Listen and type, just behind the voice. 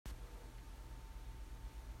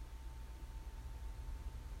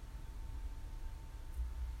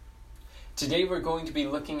Today we're going to be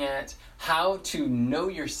looking at how to know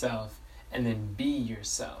yourself and then be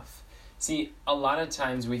yourself. See, a lot of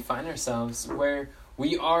times we find ourselves where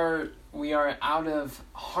we are out of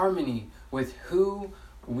harmony with who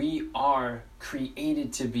we are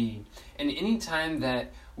created to be. And anytime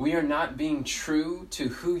that we are not being true to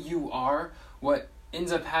who you are, what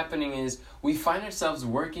ends up happening is we find ourselves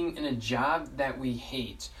working in a job that we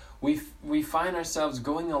hate. We find ourselves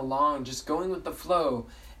going along, just going with the flow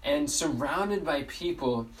and surrounded by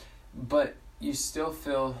people, but you still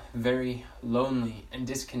feel very lonely and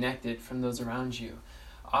disconnected from those around you.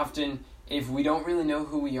 Often, if we don't really know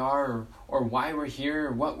who we are or why we're here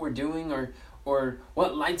or what we're doing or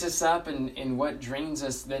what lights us up and what drains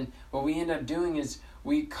us, then what we end up doing is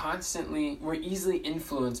we're easily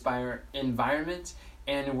influenced by our environment,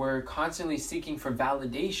 and we're constantly seeking for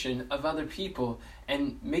validation of other people,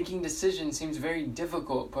 and making decisions seems very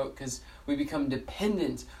difficult because we become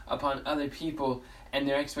dependent upon other people and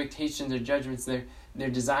their expectations, their judgments, their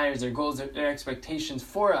desires, their goals, their expectations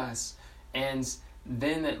for us. And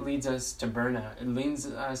then that leads us to burnout. It leads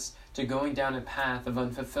us to going down a path of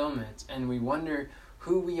unfulfillment, and we wonder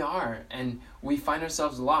who we are, and we find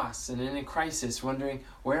ourselves lost and in a crisis, wondering,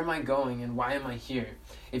 where am I going and why am I here?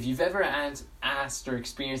 If you've ever asked or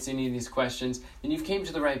experienced any of these questions, then you've came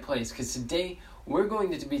to the right place, because today we're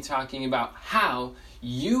going to be talking about how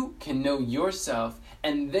you can know yourself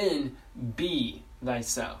and then be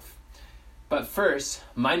thyself. But first,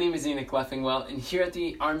 my name is Enoch Leffingwell, and here at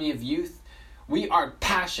the Army of Youth, we are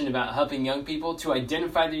passionate about helping young people to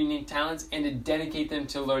identify their unique talents and to dedicate them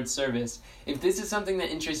to Lord's service. If this is something that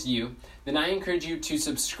interests you, then I encourage you to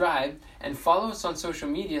subscribe and follow us on social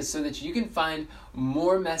media so that you can find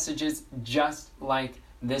more messages just like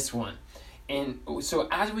this one. And so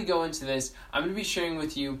as we go into this, I'm going to be sharing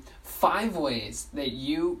with you 5 ways that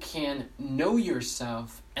you can know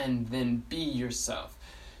yourself and then be yourself.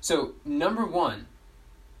 So number 1,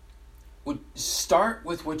 start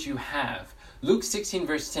with what you have. Luke 16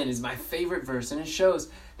 verse 10 is my favorite verse, and it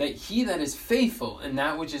shows that he that is faithful in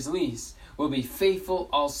that which is least will be faithful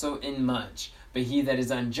also in much. But he that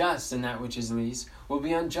is unjust in that which is least will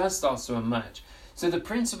be unjust also in much. So the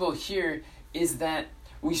principle here is that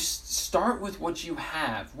we start with what you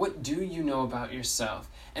have. What do you know about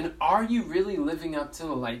yourself? And are you really living up to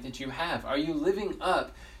the light that you have? Are you living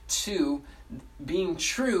up to being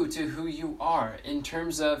true to who you are in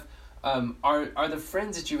terms of are the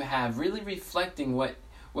friends that you have really reflecting what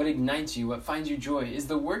ignites you, what finds you joy? Is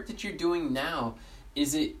the work that you're doing now,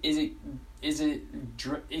 is it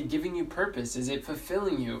giving you purpose? Is it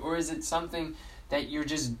fulfilling you? Or is it something that you're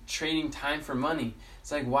just trading time for money?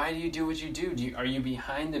 It's like, why do you do what you do? Are you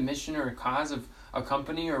behind the mission or a cause of a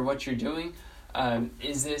company or what you're doing?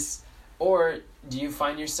 Or do you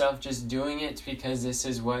find yourself just doing it because this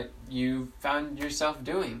is what you found yourself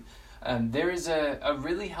doing? There is a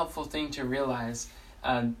really helpful thing to realize,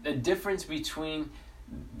 the difference between,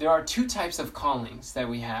 there are 2 types of callings that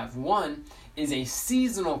we have. One is a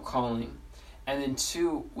seasonal calling, and then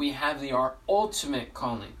 2, we have our ultimate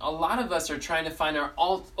calling. A lot of us are trying to find our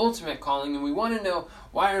ultimate calling, and we want to know,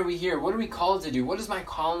 why are we here? What are we called to do? What is my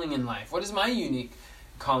calling in life? What is my unique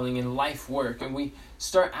calling in life work? And we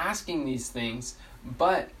start asking these things,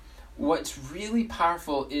 but what's really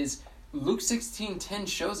powerful is Luke 16:10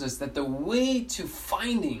 shows us that the way to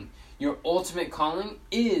finding your ultimate calling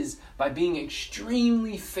is by being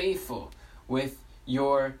extremely faithful with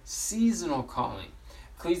your seasonal calling.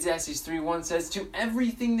 Ecclesiastes 3:1 says, "To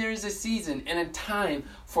everything there is a season and a time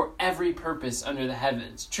for every purpose under the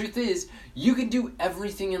heavens." Truth is, you can do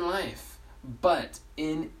everything in life, but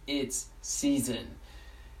in its season.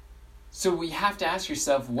 So we have to ask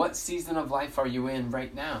yourself, what season of life are you in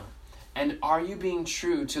right now? And are you being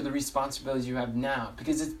true to the responsibilities you have now?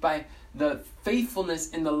 Because it's by the faithfulness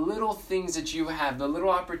in the little things that you have, the little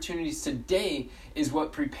opportunities today, is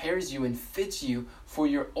what prepares you and fits you for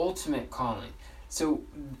your ultimate calling. So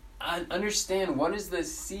understand what is the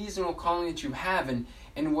seasonal calling that you have,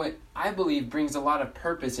 and what I believe brings a lot of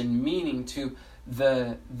purpose and meaning to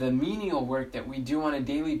the menial work that we do on a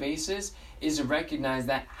daily basis is to recognize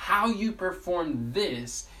that how you perform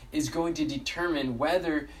this is going to determine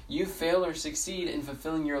whether you fail or succeed in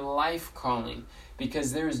fulfilling your life calling,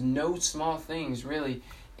 because there is no small things really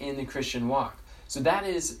in the Christian walk. So that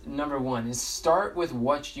is number 1, is start with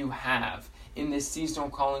what you have in this seasonal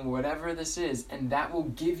calling, whatever this is, and that will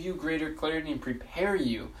give you greater clarity and prepare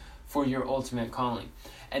you for your ultimate calling.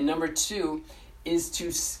 And number 2 is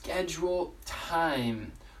to schedule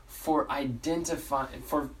time for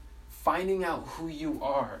finding out who you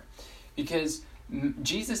are. Because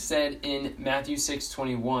Jesus said in Matthew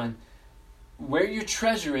 6:21, where your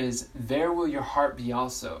treasure is, there will your heart be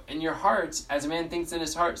also. And your heart, as a man thinks in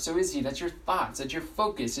his heart, so is he. That's your thoughts, that's your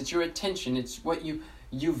focus, it's your attention, it's what you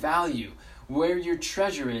value. Where your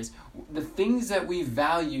treasure is, the things that we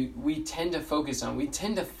value, we tend to focus on. We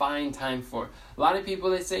tend to find time for. A lot of people,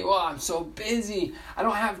 they say, well, I'm so busy. I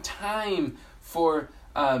don't have time for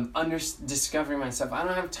discovering myself. I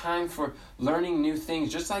don't have time for learning new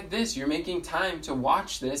things. Just like this, you're making time to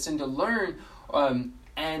watch this and to learn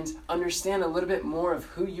and understand a little bit more of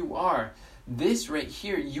who you are. This right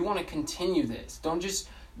here, you want to continue this. Don't just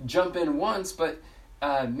jump in once, but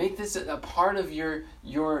make this a part of your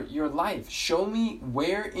life. Show me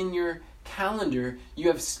where in your calendar you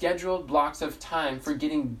have scheduled blocks of time for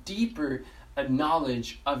getting deeper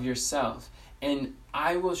knowledge of yourself. And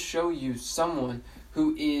I will show you someone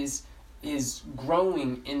who is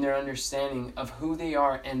growing in their understanding of who they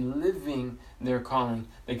are and living their calling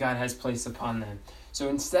that God has placed upon them. So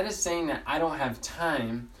instead of saying that I don't have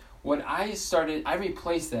time, what I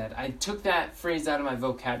replaced that. I took that phrase out of my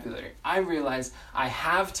vocabulary. I realized I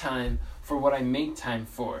have time for what I make time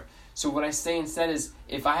for. So what I say instead is,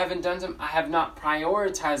 if I haven't done something, I have not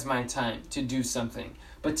prioritized my time to do something.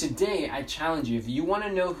 But today, I challenge you, if you want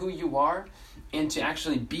to know who you are and to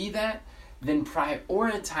actually be that, then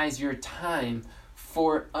prioritize your time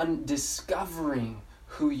for discovering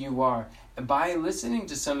who you are. By listening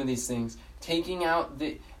to some of these things, taking out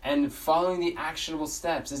and following the actionable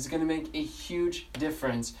steps is going to make a huge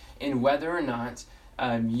difference in whether or not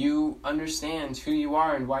you understand who you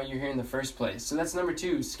are and why you're here in the first place. So that's number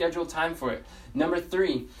 2, schedule time for it. Number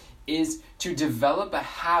 3 is to develop a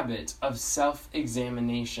habit of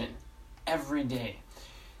self-examination every day.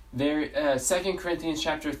 There, 2 Corinthians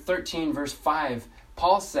chapter 13, verse 5,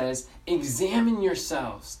 Paul says, examine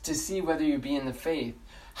yourselves to see whether you be in the faith.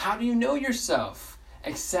 How do you know yourself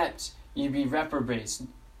except you be reprobates?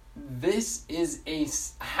 This is a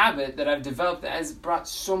habit that I've developed that has brought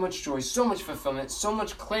so much joy, so much fulfillment, so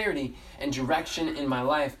much clarity and direction in my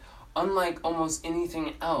life, unlike almost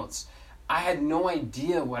anything else. I had no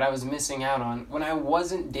idea what I was missing out on when I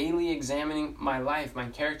wasn't daily examining my life, my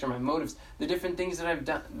character, my motives, the different things that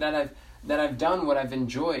I've done, what I've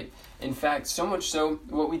enjoyed. In fact, so much so,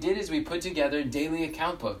 what we did is we put together a daily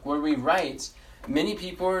account book where we write. Many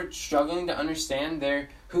people are struggling to understand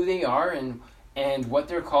who they are and what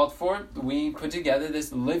they're called for. We put together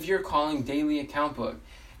this Live Your Calling daily account book.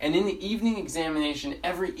 And in the evening examination,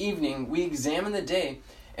 every evening, we examine the day.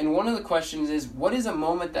 And one of the questions is, what is a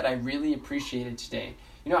moment that I really appreciated today?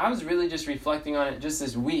 You know, I was really just reflecting on it just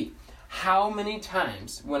this week. How many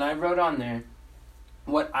times when I wrote on there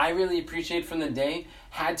what I really appreciated from the day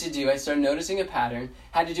I started noticing a pattern,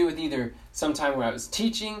 had to do with either some time where I was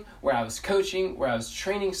teaching, where I was coaching, where I was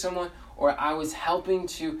training someone, or I was helping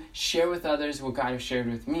to share with others what God has shared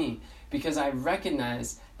with me. Because I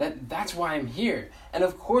recognize that that's why I'm here. And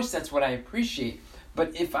of course, that's what I appreciate.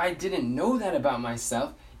 But if I didn't know that about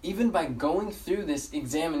myself, even by going through this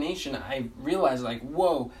examination, I realized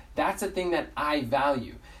whoa, that's a thing that I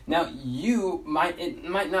value. Now, it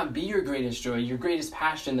might not be your greatest joy, your greatest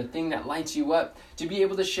passion, the thing that lights you up to be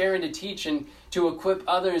able to share and to teach and to equip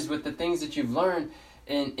others with the things that you've learned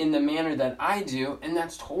in the manner that I do, and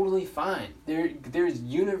that's totally fine. There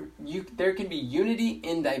can be unity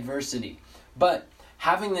in diversity. But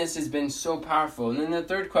having this has been so powerful. And then the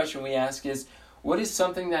third question we ask is, what is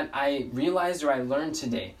something that I realized or I learned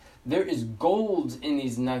today? There is gold in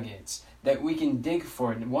these nuggets that we can dig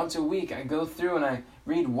for. And once a week, I go through and I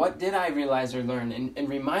read, what did I realize or learn? And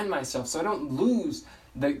remind myself so I don't lose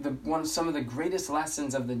some of the greatest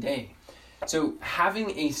lessons of the day. So having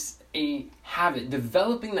a habit,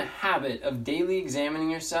 developing the habit of daily examining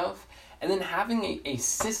yourself, and then having a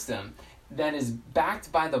system that is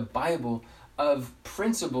backed by the Bible of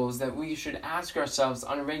principles that we should ask ourselves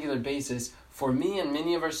on a regular basis, for me and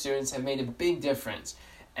many of our students have made a big difference.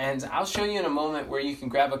 And I'll show you in a moment where you can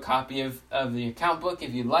grab a copy of the account book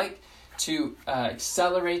if you'd like to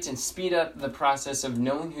accelerate and speed up the process of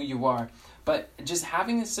knowing who you are. But just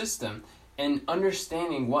having a system and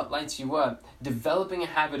understanding what lights you up, developing a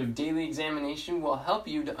habit of daily examination will help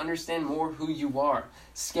you to understand more who you are,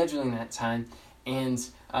 scheduling that time, and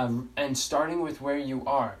starting with where you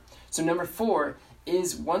are. So number 4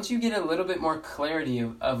 is, once you get a little bit more clarity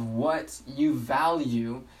of what you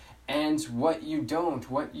value and what you don't,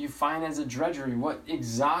 what you find as a drudgery, what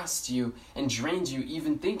exhausts you and drains you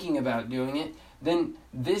even thinking about doing it, then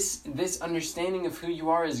this understanding of who you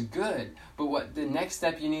are is good. But what the next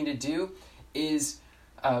step you need to do is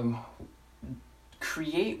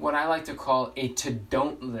create what I like to call a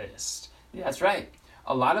to-don't list. Yeah, that's right.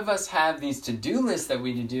 A lot of us have these to-do lists that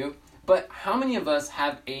we do, But how many of us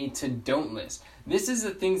have a to-don't list? This is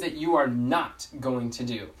the things that you are not going to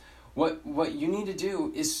do. What you need to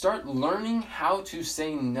do is start learning how to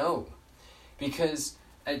say no. Because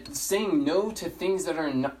saying no to things that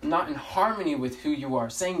are not in harmony with who you are,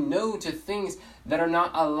 saying no to things that are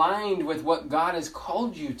not aligned with what God has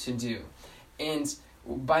called you to do. And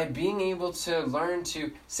by being able to learn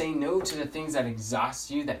to say no to the things that exhaust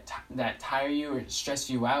you, that tire you or stress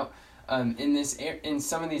you out, in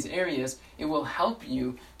some of these areas, it will help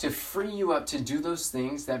you to free you up to do those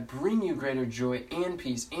things that bring you greater joy and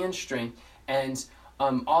peace and strength, and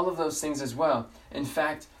all of those things as well. In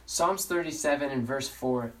fact, Psalms 37 and verse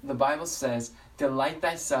 4, the Bible says, "Delight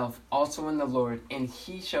thyself also in the Lord, and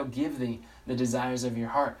he shall give thee the desires of your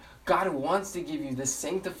heart." God wants to give you the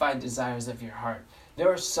sanctified desires of your heart.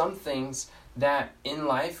 There are some things that in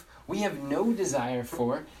life we have no desire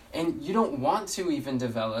for, and you don't want to even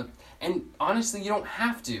develop, and honestly, you don't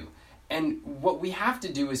have to. And what we have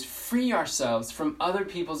to do is free ourselves from other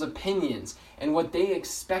people's opinions and what they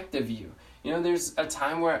expect of you. You know, there's a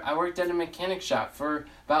time where I worked at a mechanic shop for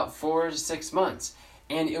about 4 to 6 months,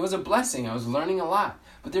 and it was a blessing. I was learning a lot.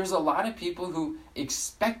 But there was a lot of people who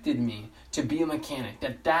expected me to be a mechanic,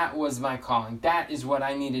 that was my calling. That is what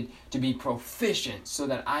I needed to be proficient so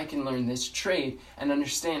that I can learn this trade and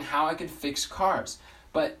understand how I could fix cars.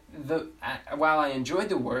 But while I enjoyed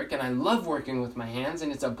the work and I love working with my hands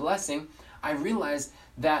and it's a blessing, I realized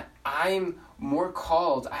that I'm more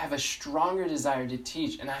called, I have a stronger desire to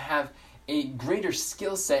teach, and I have a greater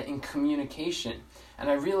skill set in communication. And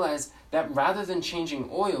I realized that rather than changing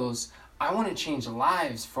oils, I want to change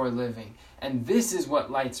lives for a living. And this is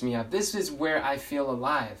what lights me up. This is where I feel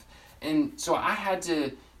alive. And so I had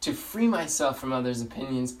to free myself from others'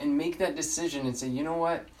 opinions and make that decision and say, you know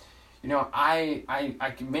what? You know,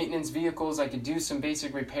 I could maintenance vehicles, I could do some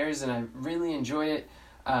basic repairs, and I really enjoy it.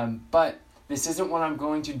 But this isn't what I'm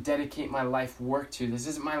going to dedicate my life work to. This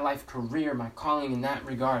isn't my life career, my calling in that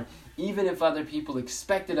regard. Even if other people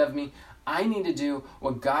expect it of me, I need to do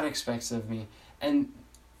what God expects of me.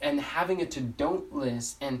 And having a to-don't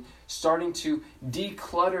list and starting to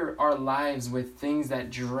declutter our lives with things that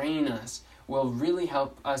drain us will really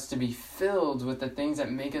help us to be filled with the things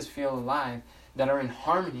that make us feel alive, that are in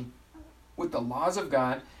harmony with the laws of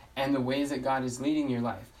God and the ways that God is leading your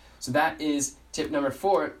life. So that is tip number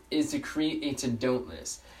 4, is to create a to-don't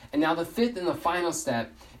list. And now the 5th and the final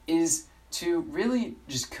step is to really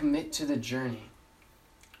just commit to the journey.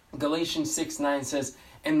 Galatians 6:9 says,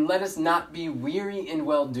 "And let us not be weary in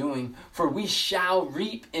well-doing, for we shall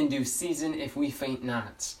reap in due season if we faint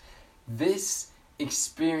not." This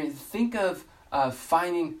experience, think of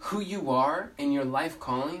finding who you are in your life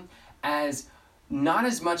calling as not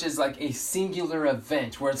as much as like a singular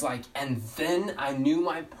event where it's like, and then I knew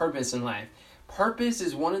my purpose in life. Purpose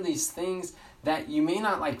is one of these things that you may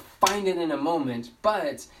not like find it in a moment, but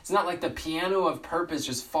it's not like the piano of purpose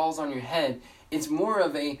just falls on your head. It's more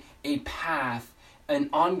of a path, an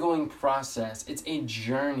ongoing process. It's a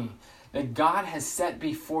journey that God has set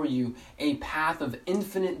before you, a path of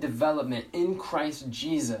infinite development in Christ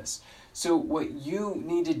Jesus. So what you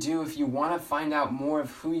need to do if you want to find out more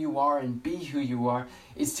of who you are and be who you are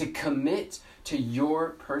is to commit to your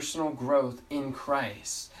personal growth in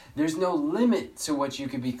Christ. There's no limit to what you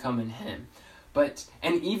could become in Him.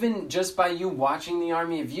 And even just by you watching the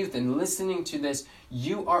Army of Youth and listening to this,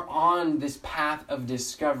 you are on this path of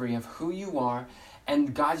discovery of who you are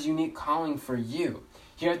and God's unique calling for you.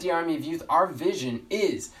 Here at the Army of Youth, our vision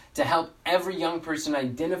is to help every young person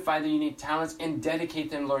identify their unique talents and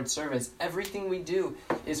dedicate them to Lord's service. Everything we do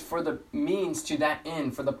is for the means to that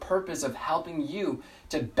end, for the purpose of helping you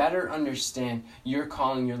to better understand your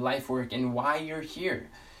calling, your life work, and why you're here.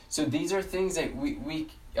 So these are things that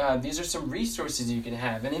these are some resources you can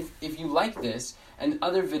have. And if you like this and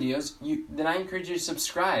other videos, then I encourage you to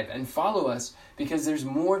subscribe and follow us, because there's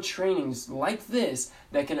more trainings like this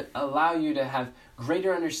that can allow you to have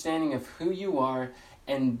greater understanding of who you are,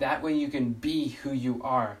 and that way you can be who you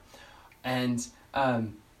are. And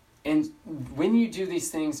when you do these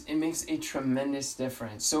things, it makes a tremendous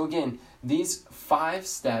difference. So again, these 5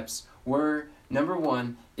 steps were, number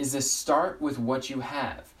 1 is to start with what you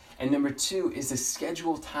have. And number 2 is to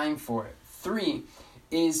schedule time for it. 3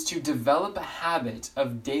 is to develop a habit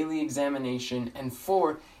of daily examination. And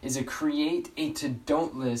 4 is to create a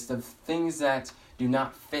to-don't list of things that do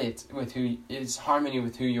not fit with who is harmony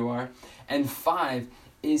with who you are. And 5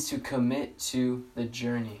 is to commit to the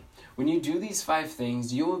journey. When you do these 5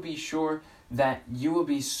 things, you will be sure that you will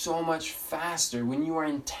be so much faster when you are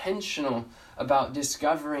intentional about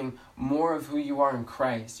discovering more of who you are in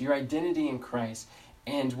Christ, your identity in Christ,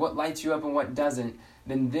 and what lights you up and what doesn't,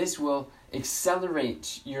 then this will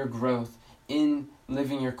accelerate your growth in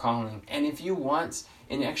living your calling. And if you want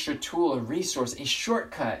an extra tool, a resource, a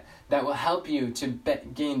shortcut that will help you to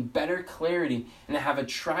gain better clarity and have a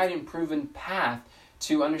tried and proven path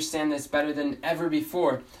to understand this better than ever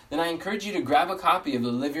before, then I encourage you to grab a copy of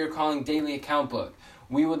the Live Your Calling Daily Account Book.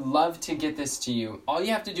 We would love to get this to you. All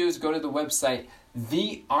you have to do is go to the website,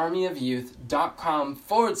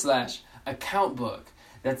 thearmyofyouth.com/account book.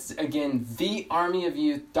 That's again,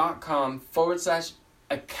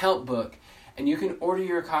 thearmyofyouth.com/account book. And you can order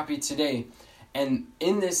your copy today. And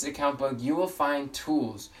in this account book, you will find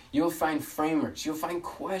tools, you'll find frameworks, you'll find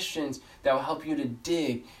questions that will help you to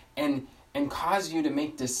dig and cause you to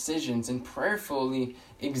make decisions and prayerfully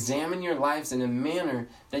examine your lives in a manner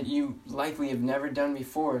that you likely have never done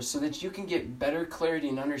before, so that you can get better clarity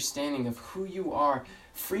and understanding of who you are,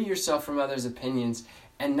 free yourself from others' opinions,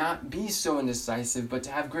 and not be so indecisive, but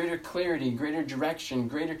to have greater clarity, greater direction,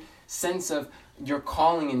 greater sense of your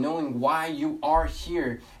calling and knowing why you are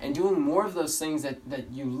here and doing more of those things that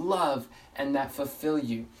you love and that fulfill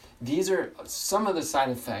you. These are some of the side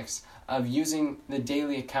effects of using the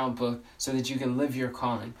daily account book so that you can live your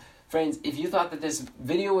calling. Friends, if you thought that this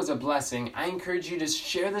video was a blessing, I encourage you to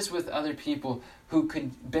share this with other people who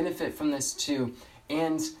could benefit from this too,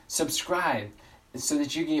 and subscribe so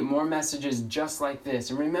that you can get more messages just like this.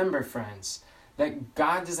 And remember, friends, that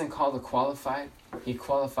God doesn't call the qualified, He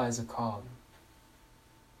qualifies the called.